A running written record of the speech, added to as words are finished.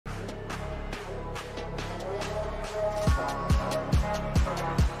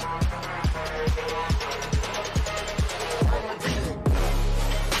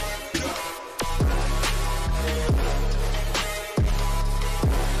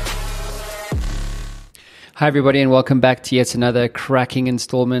Hi, everybody, and welcome back to yet another cracking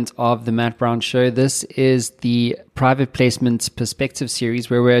installment of The Matt Brown Show. This is the Private Placement Perspective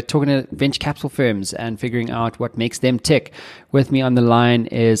series where we're talking to venture capital firms and figuring out what makes them tick. With me on the line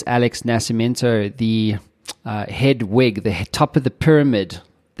is Alex Nascimento, the head wig, the top of the pyramid,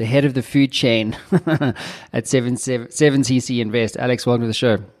 the head of the food chain at 7CC Invest. Alex, welcome to the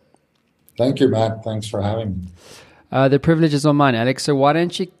show. Thank you, Matt. Thanks for having me. The privilege is all mine, Alex. So why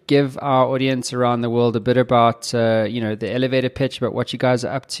don't you give our audience around the world a bit about, the elevator pitch about what you guys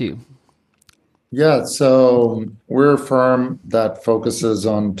are up to? Yeah, so we're a firm that focuses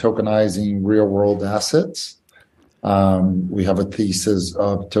on tokenizing real-world assets. We have a thesis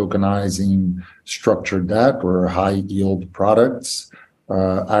of tokenizing structured debt or high-yield products,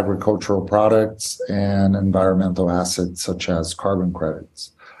 agricultural products, and environmental assets such as carbon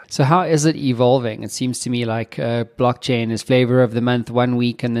credits. So how is it evolving? It seems to me like blockchain is flavor of the month one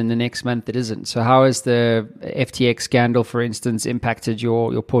week and then the next month it isn't. So how has the FTX scandal, for instance, impacted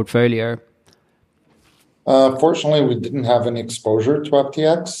your portfolio? Fortunately, we didn't have any exposure to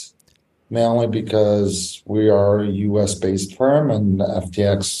FTX, mainly because we are a US-based firm and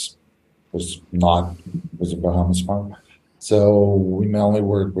FTX was a Bahamas firm. So we mainly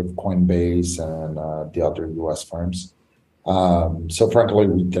work with Coinbase and the other US firms. So frankly,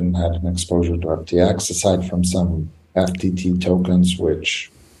 we didn't have an exposure to FTX aside from some FTT tokens,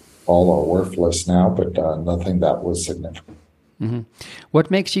 which all are worthless now, but nothing that was significant. Mm-hmm. What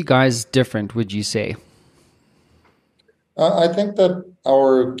makes you guys different, would you say? I think that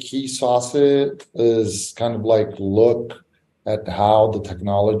our key sauce is kind of like look at how the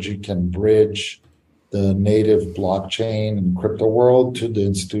technology can bridge the native blockchain and crypto world to the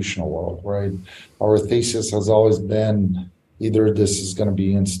institutional world, right? Our thesis has always been either this is going to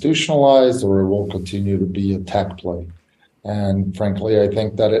be institutionalized or it will continue to be a tech play. And frankly, I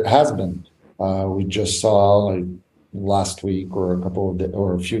think that it has been. We just saw like last week or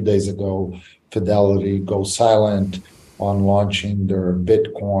a few days ago, Fidelity go silent on launching their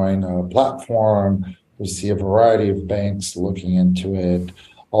Bitcoin platform. We see a variety of banks looking into it,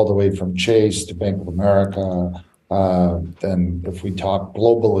 all the way from Chase to Bank of America. Then if we talk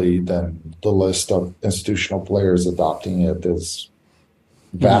globally, then the list of institutional players adopting it is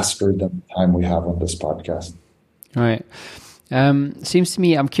vaster than the time we have on this podcast. All right. Seems to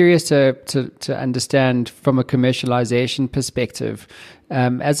me, I'm curious to understand from a commercialization perspective.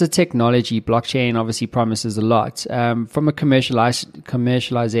 As a technology, blockchain obviously promises a lot. From a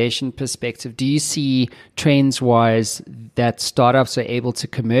commercialization perspective, do you see trends-wise that startups are able to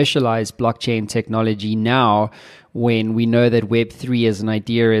commercialize blockchain technology now when we know that Web3 as an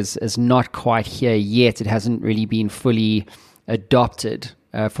idea is not quite here yet? It hasn't really been fully adopted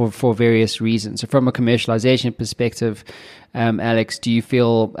for various reasons. So from a commercialization perspective, Alex, do you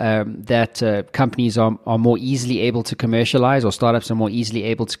feel that companies are more easily able to commercialize, or startups are more easily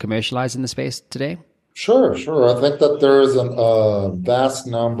able to commercialize in the space today? Sure. I think that there is a vast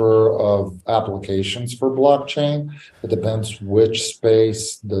number of applications for blockchain. It depends which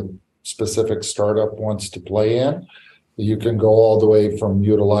space the specific startup wants to play in. You can go all the way from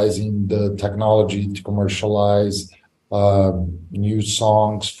utilizing the technology to commercialize new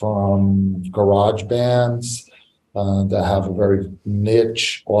songs from garage bands that have a very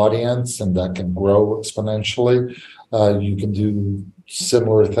niche audience and that can grow exponentially. You can do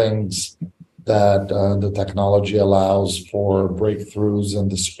similar things that the technology allows for breakthroughs in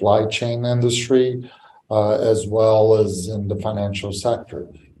the supply chain industry, as well as in the financial sector.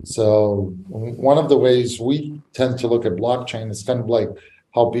 So one of the ways we tend to look at blockchain is kind of like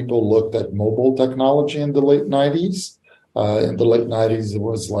how people looked at mobile technology in the late 90s. In the late 90s, it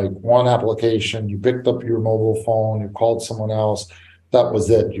was like one application. You picked up your mobile phone, you called someone else. That was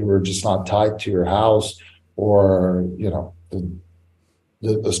it. You were just not tied to your house or,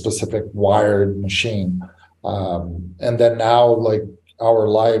 the specific wired machine. And then now, like, our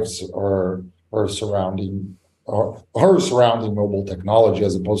lives are surrounding mobile technology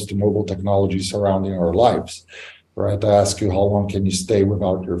as opposed to mobile technology surrounding our lives, right? I ask you, how long can you stay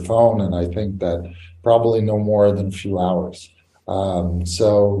without your phone? And I think that probably no more than a few hours.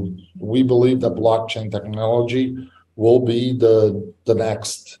 So we believe that blockchain technology will be the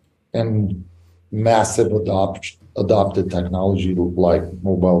next and massive adopted technology, like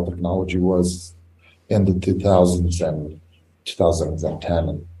mobile technology was in the 2000s and 2010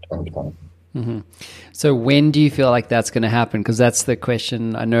 and 2020. Mm-hmm. So when do you feel like that's going to happen? Because that's the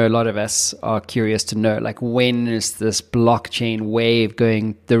question I know a lot of us are curious to know. Like, when is this blockchain wave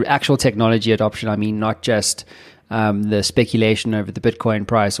going, the actual technology adoption? I mean, not just the speculation over the Bitcoin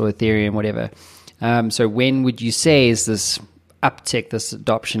price or Ethereum, whatever. So when would you say is this uptick, this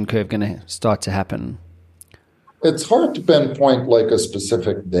adoption curve going to start to happen? It's hard to pinpoint like a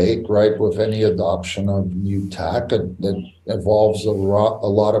specific date, right? With any adoption of new tech, it involves a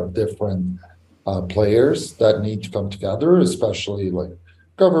lot of different players that need to come together, especially like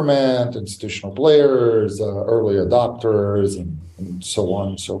government, institutional players, early adopters, and so on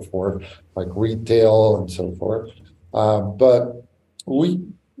and so forth, like retail and so forth. But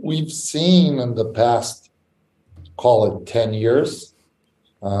we've seen in the past, call it 10 years,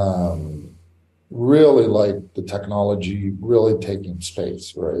 really like the technology really taking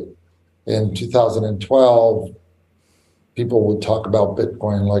space, right? In 2012, people would talk about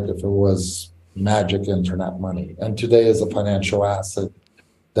Bitcoin like if it was magic internet money. And today is a financial asset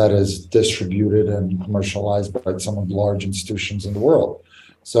that is distributed and commercialized by some of the large institutions in the world.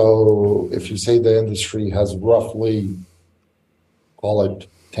 So if you say the industry has roughly, call it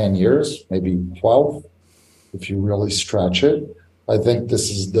 10 years, maybe 12, if you really stretch it, I think this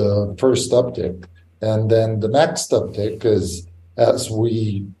is the first uptick. And then the next uptick is as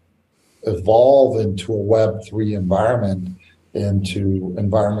we evolve into a Web3 environment, into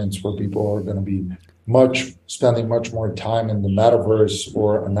environments where people are going to be spending much more time in the metaverse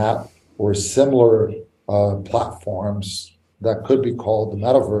or an app or similar platforms that could be called the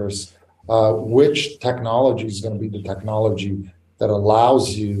metaverse, which technology is going to be the technology that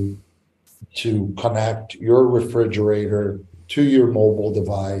allows you to connect your refrigerator to your mobile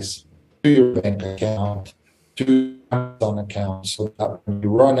device, to your bank account, to your Amazon account, so that when you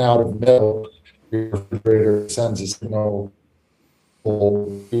run out of milk, your refrigerator sends a signal,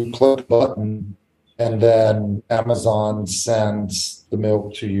 you click a button, and then Amazon sends the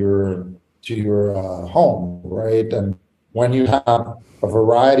milk to your home, right? And when you have a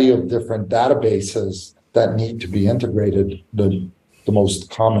variety of different databases that need to be integrated, the most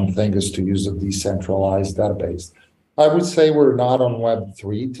common thing is to use a decentralized database. I would say we're not on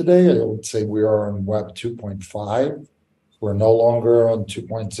Web3 today. I would say we are on Web 2.5. We're no longer on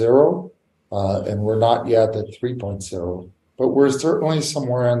 2.0, and we're not yet at 3.0. But we're certainly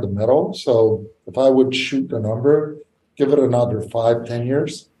somewhere in the middle. So if I would shoot a number, give it another 5-10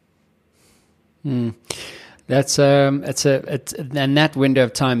 years. And that window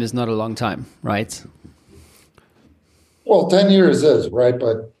of time is not a long time, right? Well, 10 years is, right?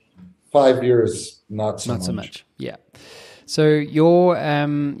 But 5 years, not so much. Yeah. So your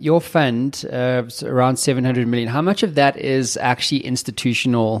fund, around 700 million, how much of that is actually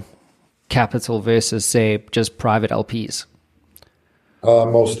institutional capital versus, say, just private LPs?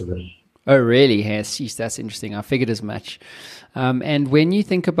 Most of it. Oh, really? Yes, geez, that's interesting. I figured as much. And when you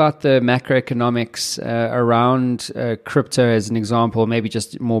think about the macroeconomics around crypto as an example, maybe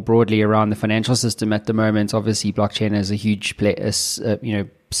just more broadly around the financial system at the moment, obviously blockchain has a huge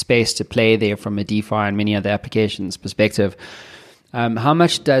space to play there from a DeFi and many other applications perspective. How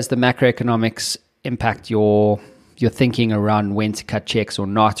much does the macroeconomics impact your thinking around when to cut checks or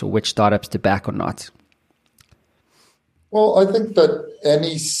not, or which startups to back or not? Well, I think that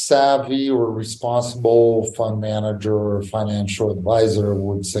any savvy or responsible fund manager or financial advisor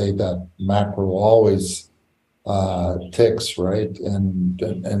would say that macro always ticks, right,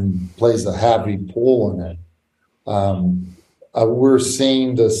 and plays a heavy pull in it. We're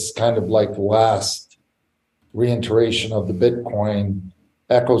seeing this kind of like last reiteration of the Bitcoin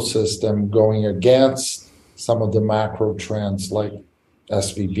ecosystem going against some of the macro trends like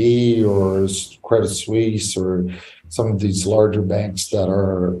SVB or Credit Suisse or some of these larger banks that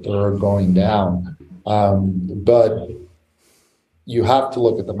are going down. But you have to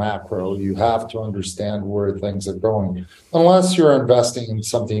look at the macro. You have to understand where things are going, unless you're investing in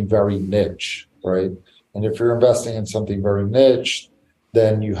something very niche, right? And if you're investing in something very niche,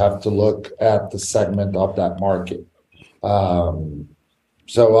 then you have to look at the segment of that market.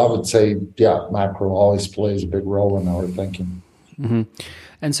 So I would say, yeah, macro always plays a big role in our thinking. Mm-hmm.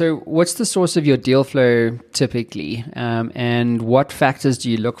 And so what's the source of your deal flow typically? And what factors do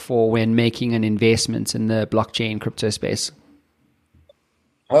you look for when making an investment in the blockchain crypto space?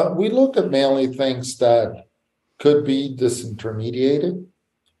 We look at mainly things that could be disintermediated.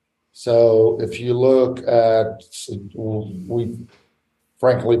 So if you look at, we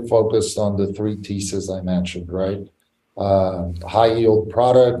frankly focused on the three theses I mentioned, right? High yield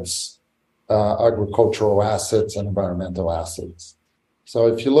products, agricultural assets, and environmental assets. So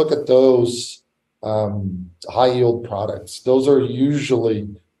if you look at those high yield products, those are usually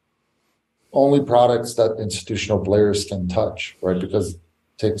only products that institutional players can touch, right? Because it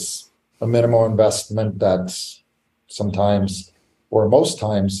takes a minimal investment that's sometimes, or most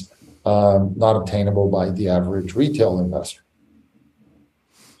times, not obtainable by the average retail investor.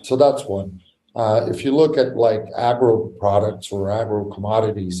 So that's one. If you look at like agro products or agro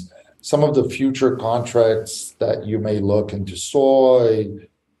commodities, some of the future contracts that you may look into soy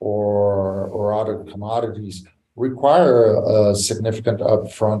or other commodities require a significant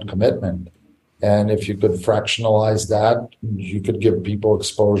upfront commitment. And if you could fractionalize that, you could give people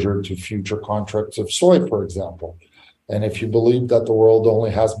exposure to future contracts of soy, for example. And if you believe that the world only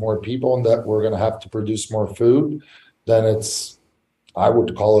has more people and that we're going to have to produce more food, then I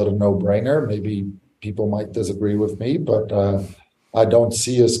would call it a no-brainer. Maybe people might disagree with me, but I don't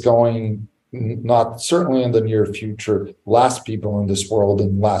see us going, not certainly in the near future, less people in this world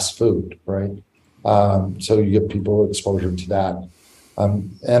and less food, right? So you give people exposure to that.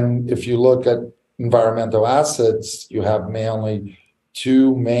 And if you look at environmental assets, you have mainly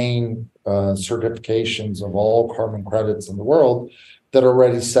two main certifications of all carbon credits in the world that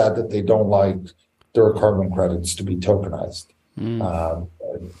already said that they don't like their carbon credits to be tokenized.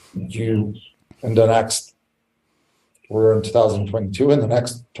 We're in 2022, in the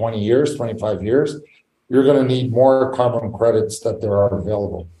next 20 years, 25 years, you're going to need more carbon credits that there are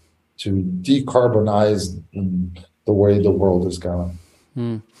available to decarbonize the way the world is going.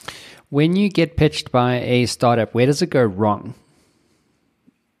 When you get pitched by a startup, where does it go wrong?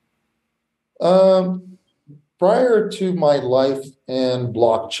 Prior to my life in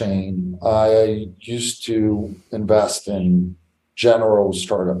blockchain, I used to invest in general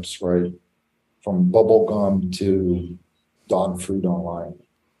startups, right? From bubblegum to dog food online.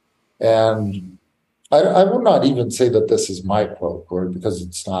 And I would not even say that this is my quote, right? Because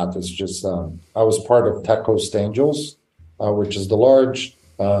it's not. It's just, I was part of Tech Coast Angels, which is the large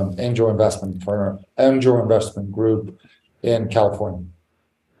angel investment group in California.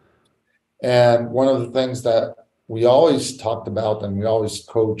 And one of the things that we always talked about and we always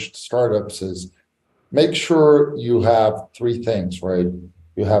coached startups is make sure you have three things, right?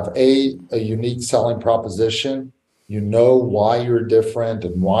 You have a unique selling proposition. You know why you're different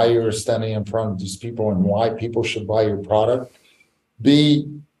and why you're standing in front of these people and why people should buy your product. B,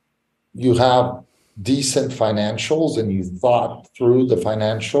 you have decent financials and you thought through the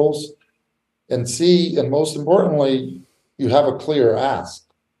financials. And C, and most importantly, you have a clear ask.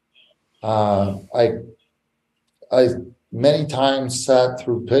 I many times sat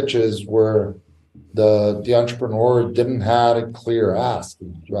through pitches where the entrepreneur didn't have a clear ask.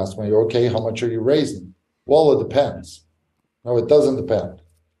 You ask me, okay, how much are you raising? Well, it depends. No, it doesn't depend.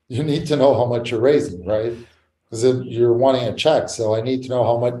 You need to know how much you're raising, right? Because you're wanting a check. So I need to know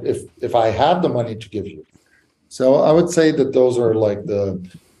how much, if I have the money to give you. So I would say that those are like the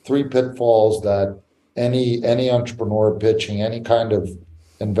three pitfalls that any entrepreneur pitching, any kind of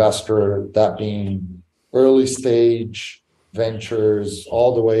investor, that being early stage ventures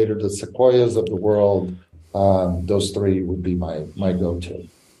all the way to the Sequoias of the world, those three would be my go-to.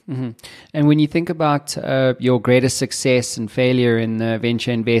 Mm-hmm. And when you think about your greatest success and failure in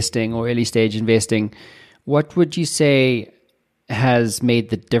venture investing or early stage investing, what would you say has made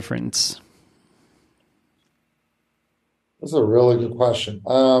the difference? That's a really good question.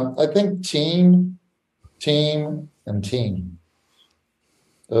 I think team, and team.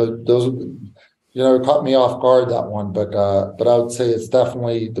 Those, it caught me off guard, that one, but I would say it's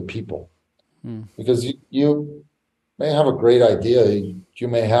definitely the people, because you may have a great idea. You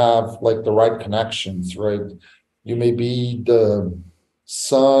may have like the right connections, right? You may be the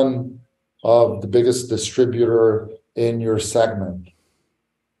son of the biggest distributor in your segment.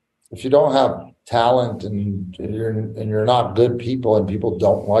 If you don't have talent and you're not good people and people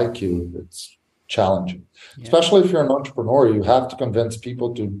don't like you, it's challenging. Yeah. Especially if you're an entrepreneur, you have to convince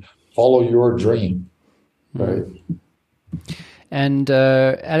people to follow your dream, right? And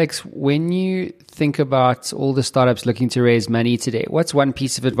Alex, when you think about all the startups looking to raise money today, what's one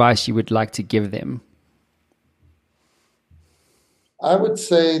piece of advice you would like to give them? I would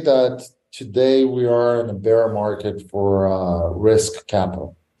say that today we are in a bear market for risk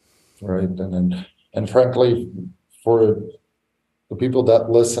capital, right? And frankly, for the people that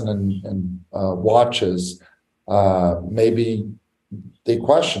listen and watches, maybe they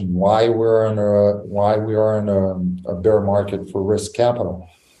question why we are in a bear market for risk capital,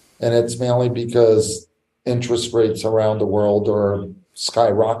 and it's mainly because interest rates around the world are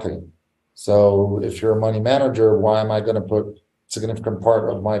skyrocketing. So if you're a money manager, why am I going to put a significant part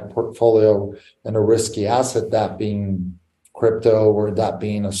of my portfolio in a risky asset, that being crypto or that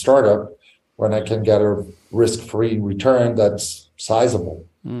being a startup, when I can get a risk-free return that's sizable?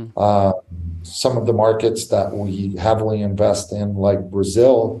 Some of the markets that we heavily invest in, like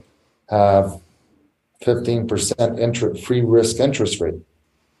Brazil, have 15% free risk interest rate,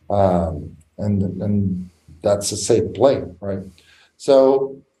 and that's a safe play, right?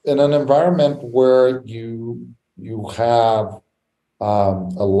 So in an environment where you have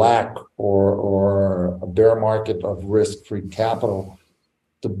a lack or a bear market of risk-free capital,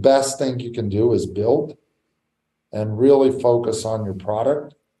 the best thing you can do is build and really focus on your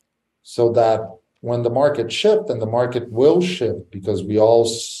product so that when the market shifts, and the market will shift because we all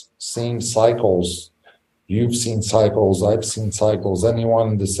seen cycles. You've seen cycles, I've seen cycles, anyone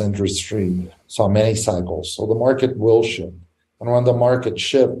in this industry saw many cycles. So the market will shift. And when the market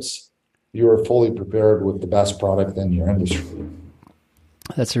shifts, you are fully prepared with the best product in your industry.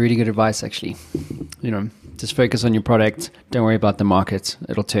 That's a really good advice, actually. Just focus on your product. Don't worry about the market.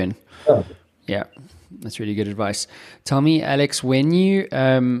 It'll turn. Yeah, that's really good advice. Tell me, Alex, when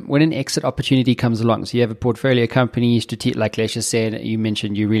an exit opportunity comes along, so you have a portfolio company, like Lesha said, you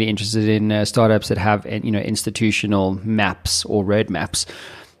mentioned you're really interested in startups that have, institutional maps or roadmaps.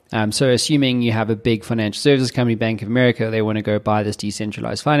 So assuming you have a big financial services company, Bank of America, they want to go buy this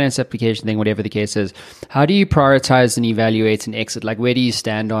decentralized finance application thing, whatever the case is, how do you prioritize and evaluate an exit? Like, where do you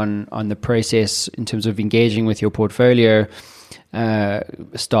stand on the process in terms of engaging with your portfolio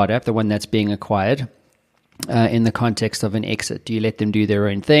startup, the one that's being acquired, in the context of an exit? Do you let them do their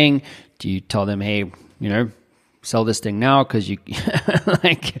own thing? Do you tell them, hey, sell this thing now because you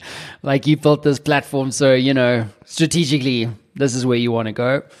like you built this platform, so strategically this is where you want to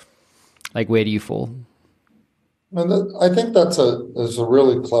go? Like, where do you fall? And I think that's a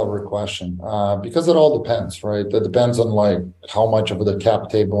really clever question, because it all depends, right? It depends on like how much of the cap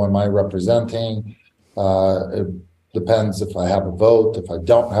table am I representing. It depends if I have a vote, if I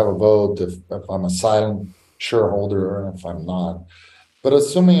don't have a vote, if I'm a silent shareholder, or if I'm not. But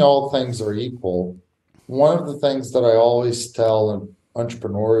assuming all things are equal, one of the things that I always tell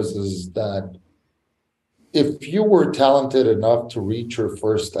entrepreneurs is that if you were talented enough to reach your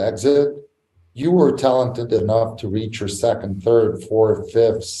first exit, you were talented enough to reach your second, third, fourth,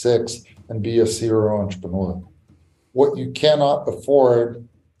 fifth, sixth, and be a serial entrepreneur. What you cannot afford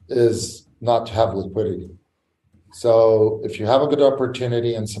is not to have liquidity. So if you have a good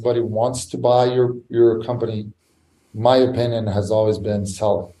opportunity and somebody wants to buy your company, my opinion has always been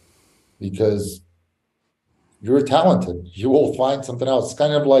sell it, because you're talented. You will find something else. It's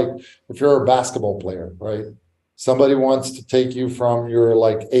kind of like if you're a basketball player, right? Somebody wants to take you from your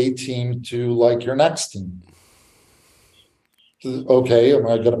like A team to like your next team. Okay, am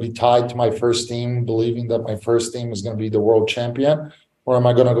I going to be tied to my first team, believing that my first team is going to be the world champion, or am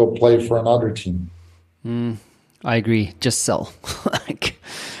I going to go play for another team? I agree. Just sell.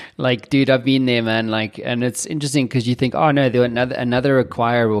 Like, dude, I've been there, man. Like, and it's interesting because you think, oh no, another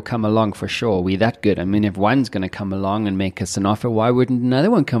acquirer will come along for sure. We're that good. I mean, if one's going to come along and make us an offer, why wouldn't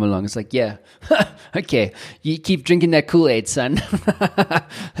another one come along? It's like, yeah, okay, you keep drinking that Kool-Aid, son.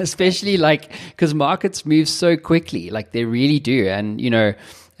 Especially like because markets move so quickly, like they really do. And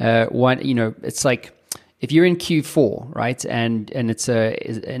it's like, if you're in Q4, right, and it's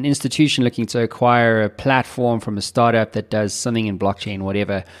an institution looking to acquire a platform from a startup that does something in blockchain,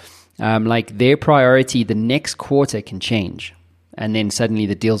 whatever, like their priority the next quarter can change, and then suddenly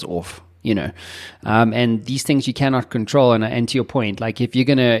the deal's off, and these things you cannot control. And to your point, like if you're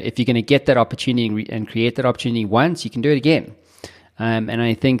gonna get that opportunity and create that opportunity once, you can do it again. And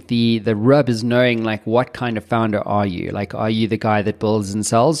I think the rub is knowing like what kind of founder are you? Like, are you the guy that builds and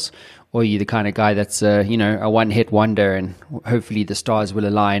sells? Or are you the kind of guy that's a one-hit wonder and hopefully the stars will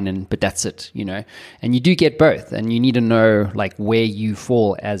align, but that's it, And you do get both, and you need to know like where you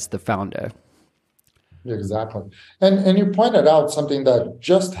fall as the founder. Exactly. And you pointed out something that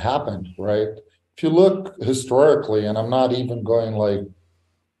just happened, right? If you look historically, and I'm not even going like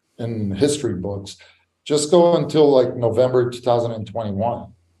in history books, just go until like November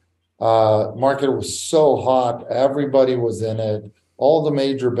 2021. Market was so hot, everybody was in it. All the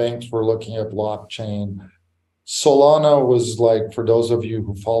major banks were looking at blockchain. Solana was like, for those of you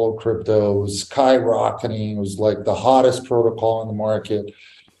who follow crypto, was skyrocketing. It was like the hottest protocol in the market.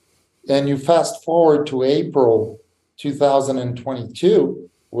 And you fast forward to April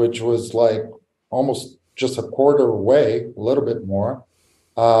 2022, which was like almost just a quarter away, a little bit more,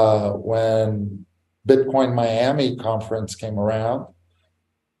 when Bitcoin Miami conference came around.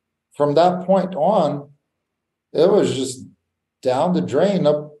 From that point on, it was just down the drain,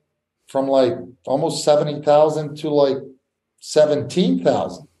 up from like almost 70,000 to like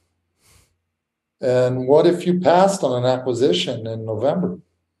 17,000. And what if you passed on an acquisition in November?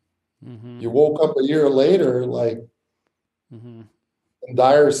 Mm-hmm. You woke up a year later, like in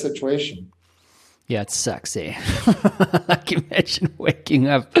dire situation. Yeah, it sucks, eh? I can imagine waking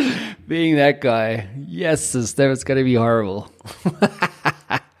up being that guy. Yes, that was going to be horrible.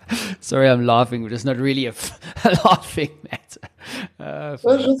 Sorry, I'm laughing, but it's not really a laughing matter. That's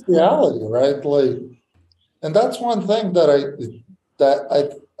just reality, right? Like, and that's one thing that that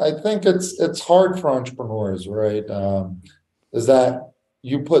I think it's hard for entrepreneurs, right? Is that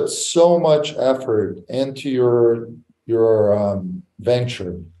you put so much effort into your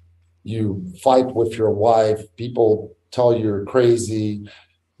venture. You fight with your wife. People tell you you're crazy.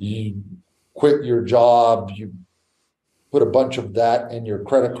 You quit your job. You put a bunch of that in your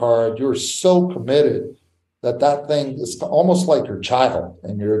credit card. You're so committed that thing is almost like your child,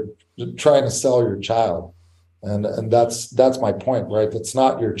 and you're trying to sell your child. And that's my point, right? It's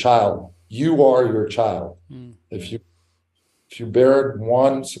not your child. You are your child. If you bear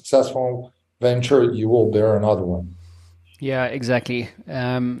one successful venture, you will bear another one. Yeah, exactly.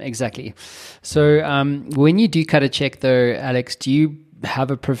 Exactly. So when you do cut a check though, Alex, do you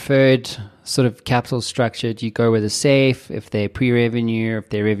have a preferred sort of capital structure? Do you go with a safe if they're pre-revenue, if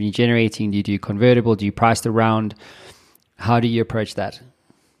they're revenue generating? Do you do convertible? Do you price the round? How do you approach that?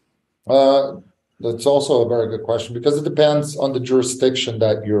 That's also a very good question, because it depends on the jurisdiction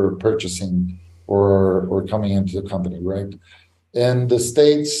that you're purchasing or coming into the company, right? In the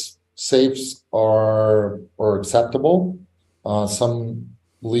States, safes are acceptable. Some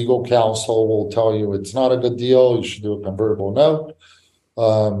legal counsel will tell you it's not a good deal. You should do a convertible note.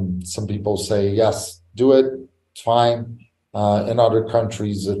 Some people say, yes, do it. It's fine. In other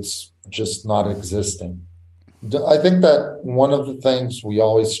countries, it's just not existing. I think that one of the things we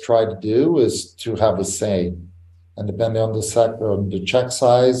always try to do is to have a say. And depending on the check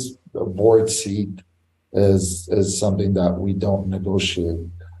size, a board seat is something that we don't negotiate.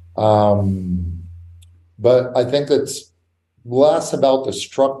 But I think it's less about the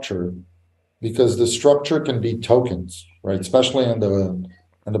structure, because the structure can be tokens, right? Especially in the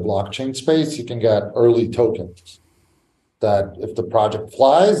blockchain space, you can get early tokens that if the project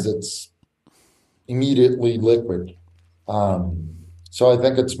flies, it's immediately liquid. So I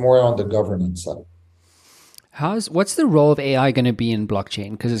think it's more on the governance side. What's the role of AI going to be in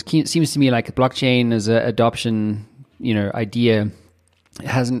blockchain? Because it seems to me like blockchain as an adoption, idea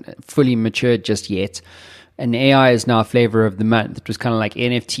hasn't fully matured just yet. And AI is now a flavor of the month. It was kind of like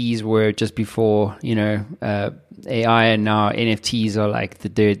NFTs were just before, AI, and now NFTs are like the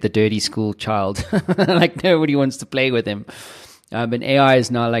dirty school child. Like nobody wants to play with them. But AI is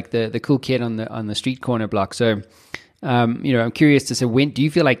now like the cool kid on the street corner block. So, I'm curious to say, when do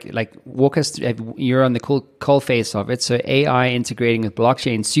you feel like walk us through? You're on the coal face of it. So AI integrating with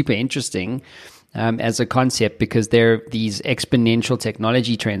blockchain, super interesting. As a concept, because there are these exponential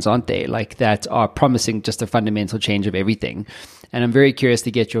technology trends, aren't they? Like that are promising just a fundamental change of everything. And I'm very curious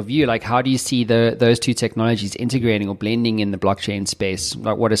to get your view. Like, how do you see those two technologies integrating or blending in the blockchain space?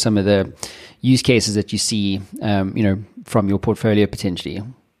 Like, what are some of the use cases that you see, from your portfolio potentially?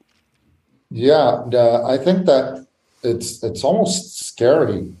 Yeah, I think that it's almost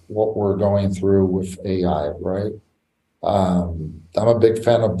scary what we're going through with AI, right? I'm a big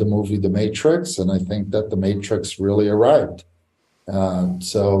fan of the movie The Matrix, and I think that The Matrix really arrived.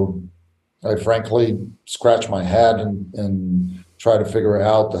 So I frankly scratch my head and try to figure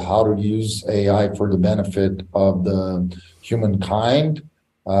out how to use AI for the benefit of the humankind.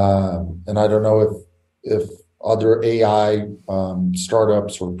 And I don't know if other AI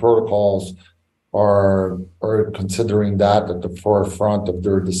startups or protocols are considering that at the forefront of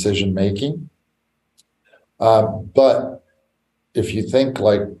their decision making. But if you think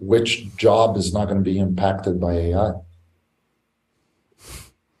like which job is not going to be impacted by AI?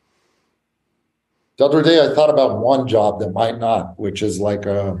 The other day, I thought about one job that might not, which is like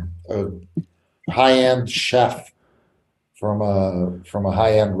a high-end chef from a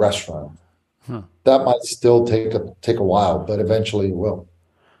high-end restaurant. That might still take a while, but eventually it will.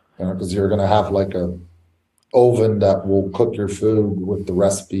 Because you're going to have like a oven that will cook your food with the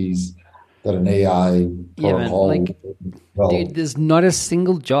recipes that an AI protocol. Yeah, man. Dude, there's not a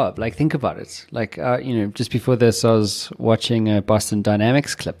single job. Like, think about it. Like, just before this, I was watching a Boston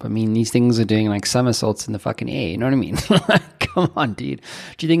Dynamics clip. I mean, these things are doing like somersaults in the fucking air. You know what I mean? Like, come on, dude.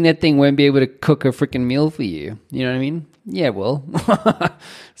 Do you think that thing won't be able to cook a freaking meal for you? You know what I mean? Yeah, well.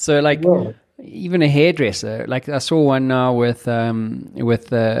 So, like, even a hairdresser. Like, I saw one now with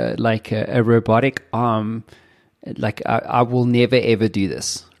like a robotic arm. Like, I will never ever do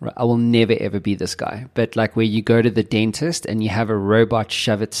this. Right? I will never ever be this guy. But like where you go to the dentist and you have a robot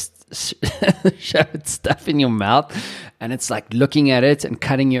shove its stuff in your mouth, and it's like looking at it and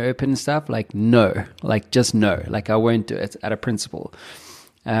cutting you open and stuff. Like, no, like just no. Like, I won't do it out of principle.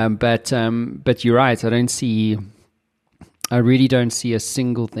 But you're right. I really don't see a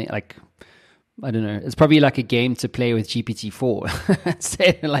single thing. Like, I don't know. It's probably like a game to play with GPT-4.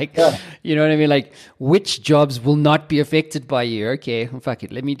 Say like, yeah. You know what I mean? Like, which jobs will not be affected by you? Okay, fuck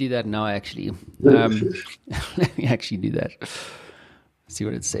it. Let me do that now, actually. Let me actually do that. See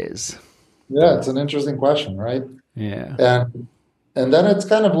what it says. Yeah, it's an interesting question, right? Yeah. And then it's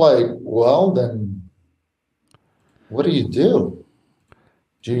kind of like, well, then what do you do?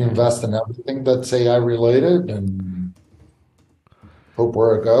 Do you invest in everything that's AI related and hope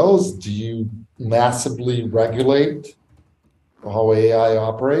where it goes? Do you massively regulate how AI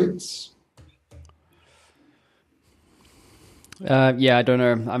operates? Yeah, I don't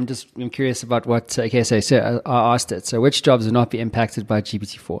know. I'm curious about what. Okay, so I asked it. So, which jobs will not be impacted by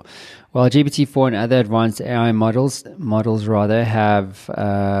GPT-4? Well, GPT-4 and other advanced AI models rather, have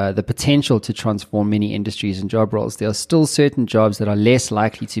the potential to transform many industries and job roles. There are still certain jobs that are less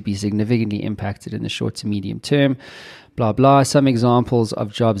likely to be significantly impacted in the short to medium term. Blah blah. Some examples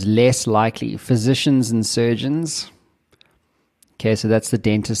of jobs less likely: physicians and surgeons. Okay, so that's the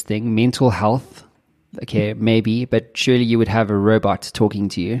dentist thing. Mental health. Okay, maybe, but surely you would have a robot talking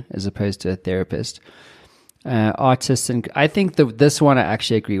to you as opposed to a therapist. Artists, and I think this one I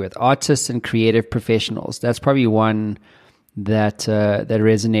actually agree with. Artists and creative professionals. That's probably one that that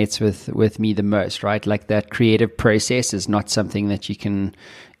resonates with me the most, right? Like, that creative process is not something that you can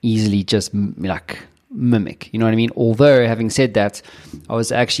easily just mimic. You know what I mean? Although, having said that, I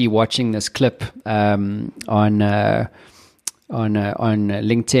was actually watching this clip on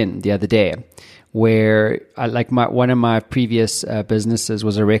LinkedIn the other day, where one of my previous businesses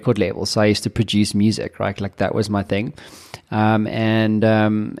was a record label, so I used to produce music, right? Like, that was my thing, and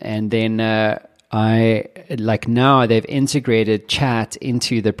then now they've integrated chat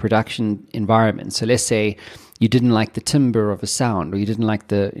into the production environment. So let's say you didn't like the timbre of a sound, or you didn't like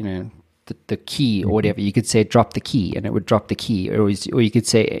the key or whatever, you could say drop the key and it would drop the key, or you could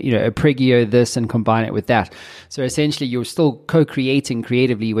say a pregio this and combine it with that. So essentially you're still co-creating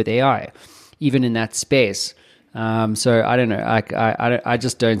creatively with AI, even in that space. So I don't know, I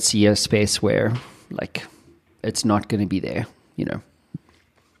just don't see a space where it's not going to be there.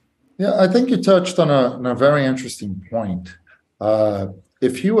 Yeah, I think you touched on a very interesting point.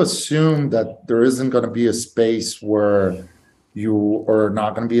 If you assume that there isn't going to be a space where you are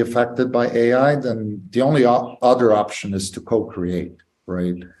not going to be affected by AI, then the only other option is to co-create,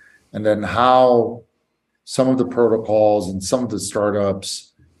 right? And then how some of the protocols and some of the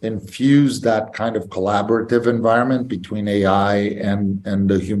startups infuse that kind of collaborative environment between AI and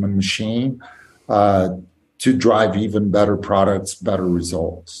the human machine to drive even better products, better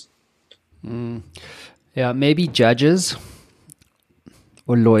results. Yeah, maybe judges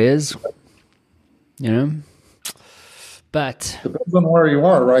or lawyers, but depends on where you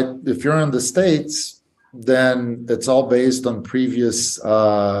are, right? If you're in the States, then it's all based on previous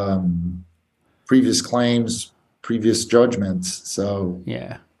claims, previous judgments. So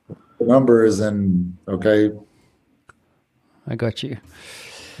yeah, the numbers, and okay, I got you.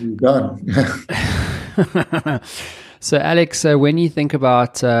 You're done. So, Alex, when you think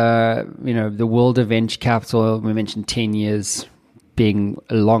about the world of venture capital, we mentioned 10 years being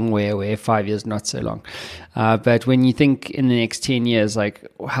a long way away, 5 years not so long. But when you think in the next 10 years,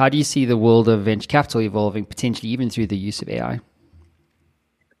 how do you see the world of venture capital evolving, potentially even through the use of AI?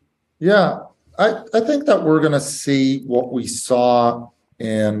 Yeah, I think that we're going to see what we saw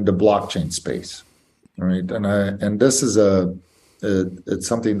in the blockchain space, right? And this is it's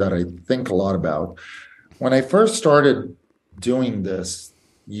something that I think a lot about. When I first started doing this,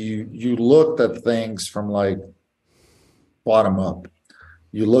 you looked at things from bottom up.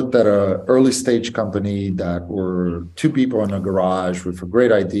 You looked at an early stage company that were two people in a garage with a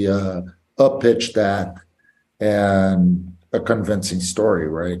great idea, a pitch deck, and a convincing story,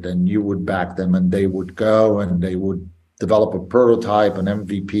 right? And you would back them, and they would go and they would develop a prototype, an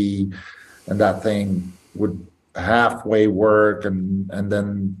MVP, and that thing would halfway work, and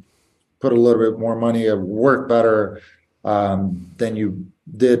then put a little bit more money, it would work better. Then you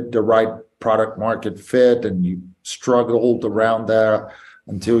did the right product market fit, and you struggled around there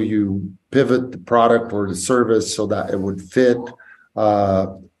until you pivot the product or the service so that it would fit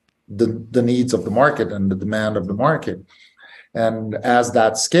the needs of the market and the demand of the market. And as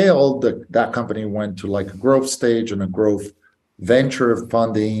that scaled, that company went to a growth stage and a growth venture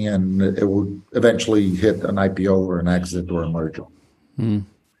funding, and it would eventually hit an IPO or an exit or a merger.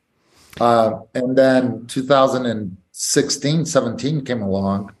 And then 2016, 17 came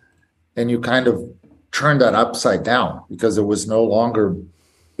along, and you kind of turned that upside down because it was no longer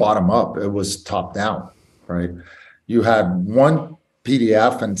bottom up, it was top down, right? You had one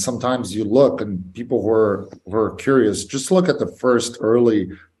PDF, and sometimes you look, and people who are curious, just look at the first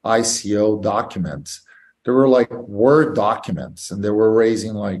early ICO documents. They were Word documents, and they were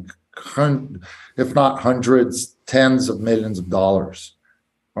raising if not hundreds, tens of millions of dollars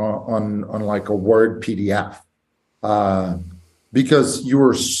on a Word PDF. because you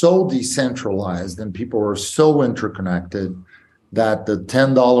were so decentralized and people were so interconnected that the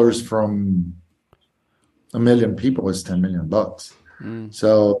 $10 from a million people is $10 million.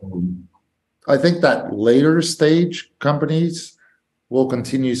 So I think that later stage companies will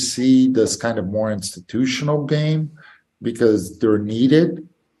continue to see this kind of more institutional game because they're needed.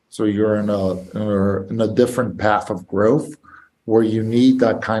 So you're in a different path of growth where you need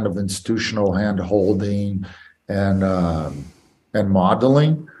that kind of institutional hand holding and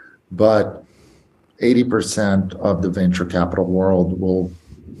modeling. But 80% of the venture capital world will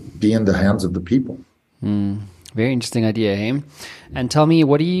be in the hands of the people. Very interesting idea, hey? And tell me,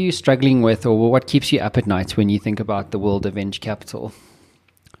 what are you struggling with, or what keeps you up at night when you think about the world of venture capital?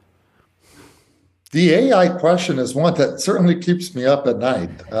 The AI question is one that certainly keeps me up at night,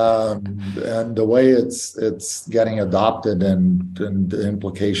 and the way it's getting adopted and the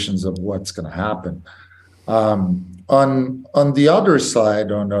implications of what's going to happen. On the other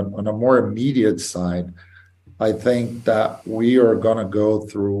side, on a more immediate side, I think that we are going to go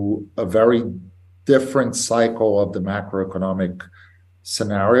through a very different cycle of the macroeconomic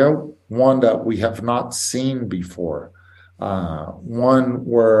scenario, one that we have not seen before, one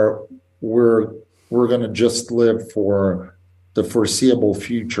where we're going to just live for the foreseeable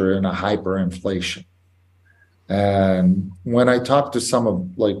future in a hyperinflation. And when I talk to some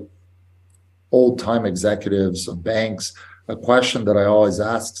of like old-time executives of banks, a question that I always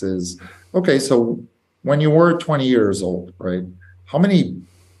ask is, okay, so when you were 20 years old, right, how many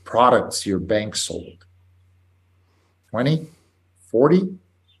products your bank sold? 20? 40?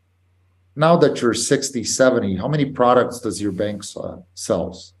 Now that you're 60, 70, how many products does your bank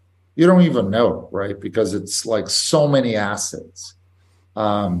sells? You don't even know, right? Because it's like so many assets.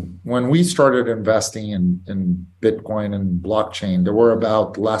 When we started investing in Bitcoin and blockchain, there were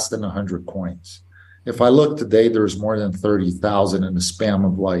about less than 100 coins. If I look today, there's more than 30,000 in a span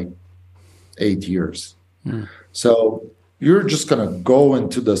of like 8 years. So you're just going to go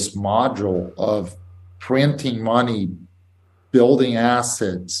into this module of printing money, building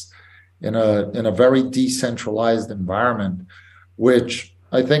assets in a very decentralized environment, which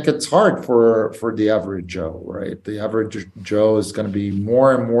I think it's hard for the average Joe, right? The average Joe is going to be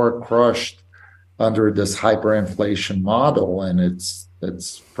more and more crushed under this hyperinflation model, and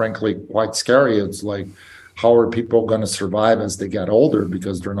it's frankly quite scary. It's like, how are people going to survive as they get older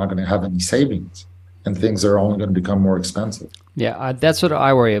because they're not going to have any savings, and things are only going to become more expensive. Yeah, that's what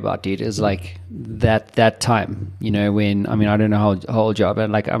I worry about, dude, is like that time, you know, when, I mean, I don't know how old you are, but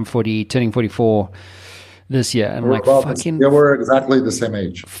like I'm turning 44 this year, and like fucking, yeah, we're exactly the same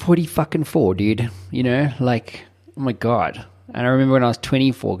age. 44, dude, you know, like, oh my God. And I remember when I was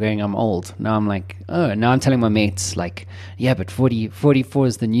 24 going, I'm old. Now I'm like, oh, now I'm telling my mates like, yeah, but 44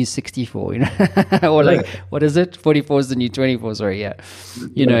 is the new 64, you know, or like, what is it? 44 is the new 24. Sorry. Yeah.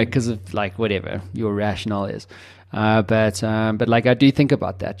 You know, because of like, whatever your rationale is. But like, I do think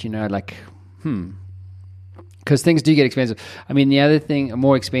about that, you know, like, because things do get expensive. I mean, the other thing,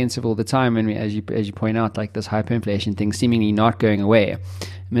 more expensive all the time, and as you point out, like this hyperinflation thing seemingly not going away. I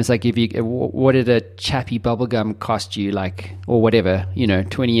mean, it's like, what did a chappy bubblegum cost you, like, or whatever, you know,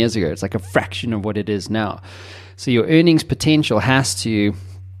 20 years ago? It's like a fraction of what it is now. So your earnings potential has to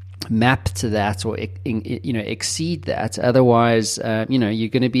map to that, or you know, exceed that. Otherwise, you know, you're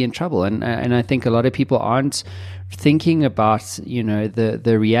going to be in trouble. And I think a lot of people aren't thinking about, you know,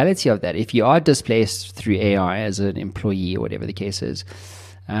 the reality of that. If you are displaced through AI as an employee, or whatever the case is,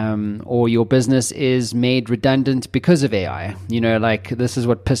 or your business is made redundant because of AI, you know, like this is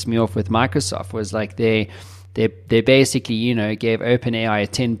what pissed me off with Microsoft, was like they basically, you know, gave OpenAI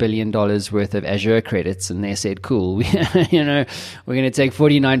 $10 billion worth of Azure credits, and they said, cool, you know, we're going to take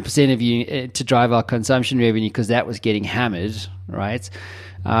 49% of you to drive our consumption revenue, because that was getting hammered, right?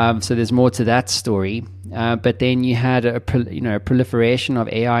 So there's more to that story. But then you had a proliferation of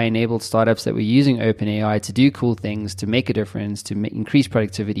AI-enabled startups that were using OpenAI to do cool things, to make a difference, to increase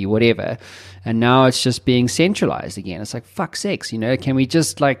productivity, whatever. And now it's just being centralized again. It's like, fuck sakes, you know, can we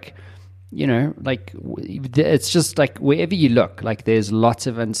just like, you know, like it's just like wherever you look, like there's lots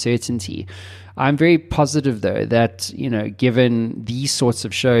of uncertainty. I'm very positive, though, that, you know, given these sorts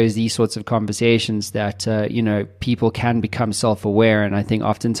of shows, these sorts of conversations, that, you know, people can become self-aware. And I think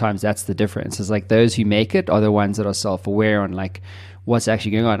oftentimes that's the difference. Is like those who make it are the ones that are self-aware on like what's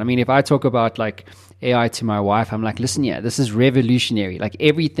actually going on. I mean, if I talk about like AI to my wife, I'm like, listen, yeah, this is revolutionary. Like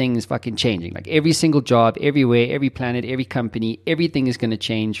everything is fucking changing. Like every single job, everywhere, every planet, every company, everything is going to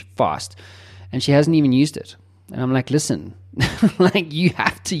change fast. And she hasn't even used it. And I'm like, listen, like you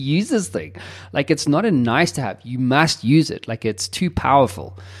have to use this thing. Like it's not a nice to have. You must use it. Like it's too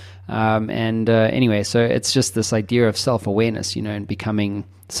powerful. Anyway, so it's just this idea of self-awareness, and becoming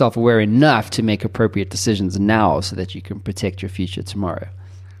self-aware enough to make appropriate decisions now so that you can protect your future tomorrow.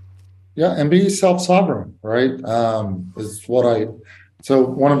 Yeah, and be self-sovereign, right? So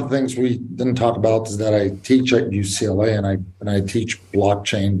one of the things we didn't talk about is that I teach at UCLA, and I teach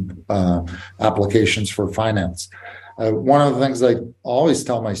blockchain applications for finance. One of the things I always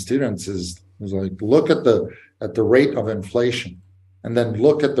tell my students is like, look at the rate of inflation, and then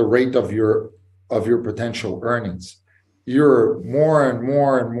look at the rate of your potential earnings. You're more and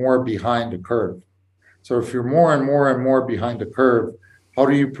more and more behind the curve. So if you're more and more and more behind the curve, how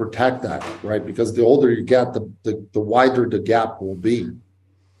do you protect that, right? Because the older you get, the wider the gap will be.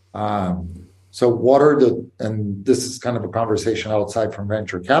 So and this is kind of a conversation outside from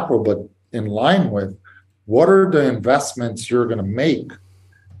venture capital, but in line with, what are the investments you're going to make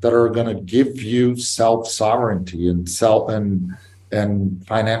that are going to give you self-sovereignty and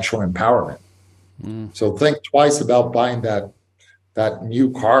financial empowerment? So think twice about buying that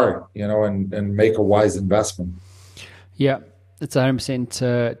new car, and make a wise investment. Yeah. It's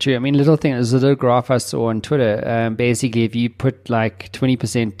 100% true. I mean, there's a little graph I saw on Twitter. Basically, if you put like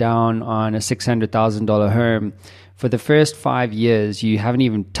 20% down on a $600,000 home, for the first 5 years, you haven't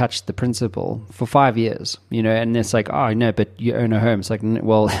even touched the principal for 5 years, and it's like, oh, no, but you own a home. It's like,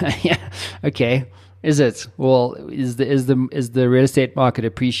 well, yeah, okay. Is it? Well, is the real estate market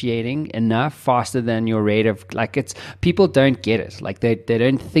appreciating enough faster than your rate of, people don't get it. Like they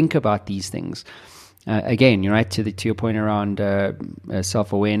don't think about these things. Again, you're right, to your point around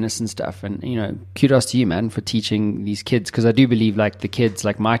self-awareness and stuff, and kudos to you, man, for teaching these kids, because I do believe, like, the kids,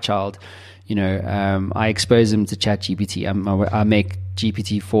 like my child, I expose him to ChatGPT. I make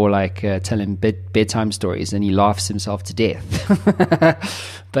GPT-4 tell him bedtime stories, and he laughs himself to death.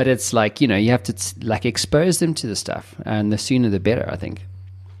 But it's like, you have to expose them to the stuff, and the sooner the better, I think.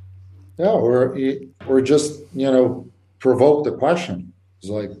 Yeah, or just provoke the question. It's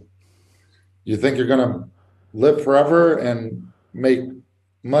like, you think you're going to live forever and make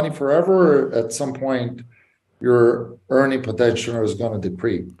money forever, or at some point your earning potential is going to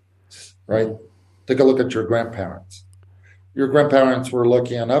decrease, right? Take a look at your grandparents. Your grandparents were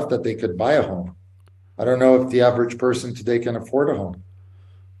lucky enough that they could buy a home. I don't know if the average person today can afford a home.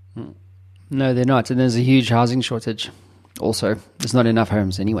 No, they're not. And there's a huge housing shortage also. There's not enough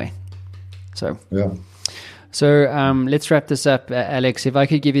homes anyway. So, yeah. So let's wrap this up, Alex. If I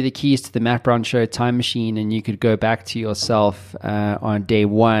could give you the keys to the Matt Brown Show time machine, and you could go back to yourself on day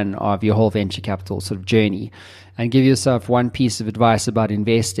one of your whole venture capital sort of journey, and give yourself one piece of advice about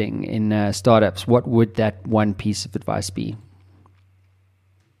investing in startups, what would that one piece of advice be?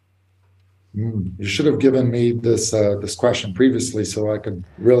 You should have given me this question previously so I could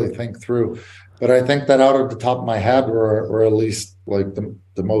really think through. But I think that out of the top of my head, or at least like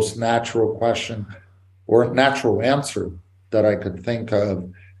the most natural question or natural answer that I could think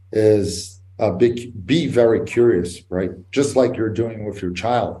of is be very curious, right? Just like you're doing with your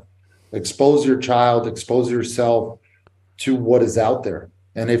child. Expose your child, expose yourself to what is out there.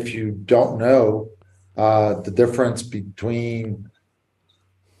 And if you don't know the difference between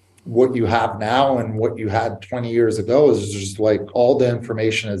what you have now and what you had 20 years ago, is just like all the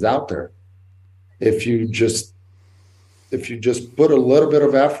information is out there. If you just put a little bit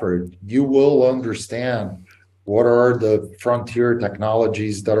of effort, you will understand what are the frontier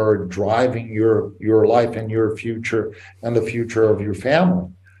technologies that are driving your life and your future and the future of your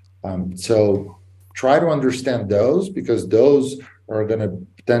family. So try to understand those, because those are going to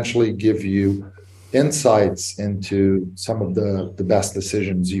potentially give you insights into some of the best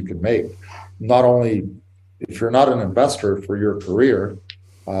decisions you can make. Not only if you're not an investor for your career,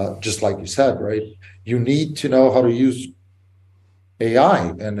 just like you said, right? You need to know how to use AI.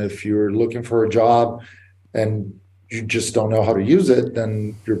 And if you're looking for a job and you just don't know how to use it,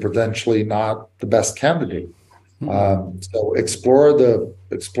 then you're potentially not the best candidate. So explore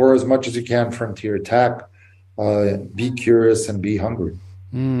as much as you can frontier tech. Be curious and be hungry.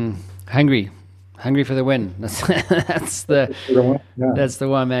 Hungry for the win. That's the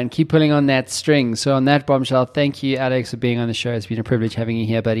one, man. Keep pulling on that string. So on that bombshell, thank you, Alex, for being on the show. It's been a privilege having you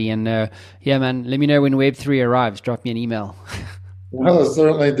here, buddy. And yeah, man, let me know when Web3 arrives. Drop me an email. Well, I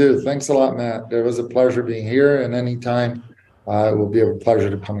certainly do. Thanks a lot, Matt. It was a pleasure being here, and anytime it will be a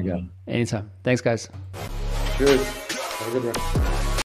pleasure to come again. Anytime. Thanks, guys. Cheers. Have a good one.